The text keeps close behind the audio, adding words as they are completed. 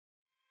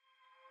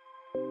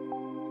Hi,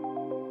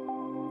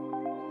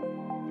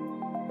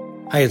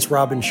 it's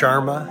Robin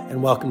Sharma,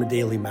 and welcome to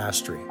Daily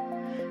Mastery.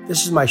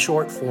 This is my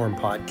short-form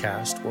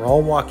podcast where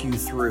I'll walk you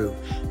through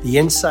the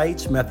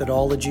insights,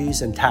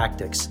 methodologies, and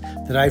tactics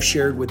that I've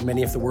shared with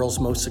many of the world's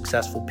most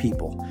successful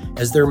people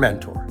as their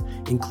mentor,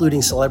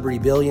 including celebrity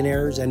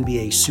billionaires,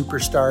 NBA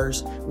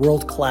superstars,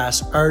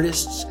 world-class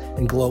artists,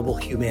 and global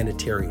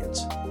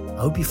humanitarians. I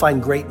hope you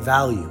find great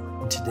value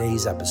in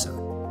today's episode.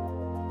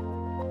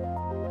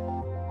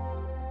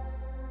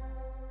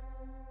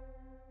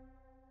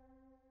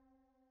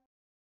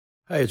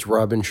 Hi, it's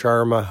Robin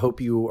Sharma. Hope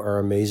you are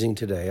amazing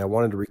today. I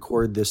wanted to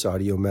record this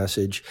audio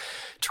message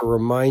to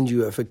remind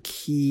you of a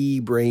key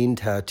brain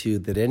tattoo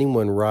that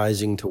anyone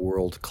rising to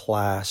world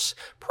class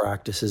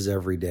practices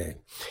every day.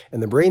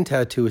 And the brain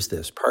tattoo is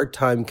this: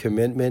 part-time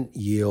commitment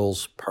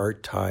yields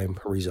part-time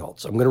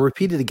results. I'm going to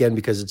repeat it again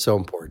because it's so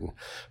important.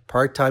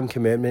 Part-time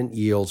commitment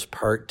yields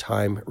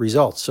part-time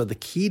results. So the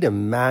key to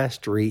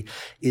mastery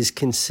is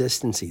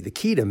consistency. The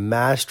key to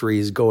mastery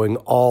is going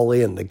all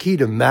in. The key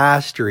to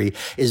mastery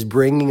is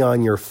bringing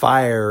on your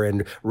fire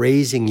and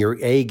raising your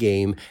A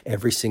game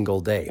every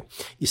single day.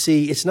 You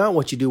see, it's not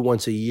what you do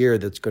once a year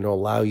that's going to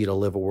allow you to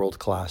live a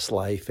world-class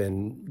life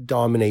and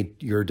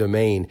dominate your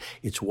domain.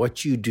 It's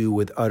what you do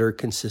with utter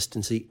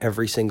consistency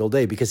every single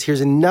day. Because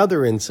here's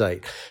another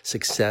insight: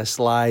 success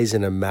lies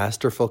in a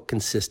masterful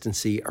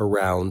consistency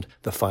around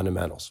the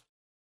fundamentals.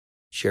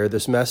 Share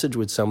this message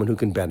with someone who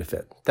can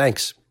benefit.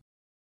 Thanks.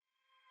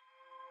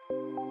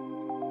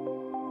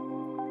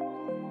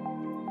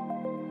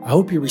 I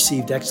hope you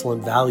received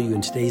excellent value in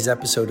today's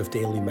episode of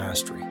Daily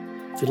Mastery.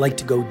 If you'd like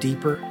to go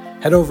deeper,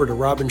 head over to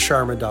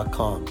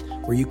robinsharma.com,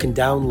 where you can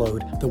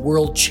download the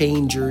World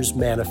Changers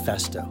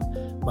Manifesto,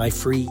 my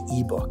free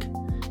ebook.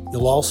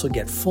 You'll also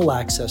get full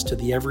access to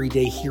the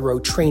Everyday Hero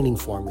Training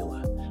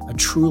Formula, a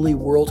truly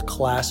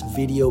world-class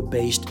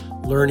video-based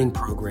learning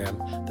program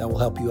that will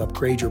help you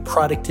upgrade your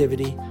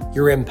productivity,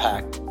 your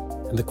impact,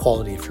 and the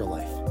quality of your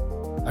life.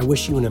 I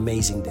wish you an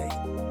amazing day.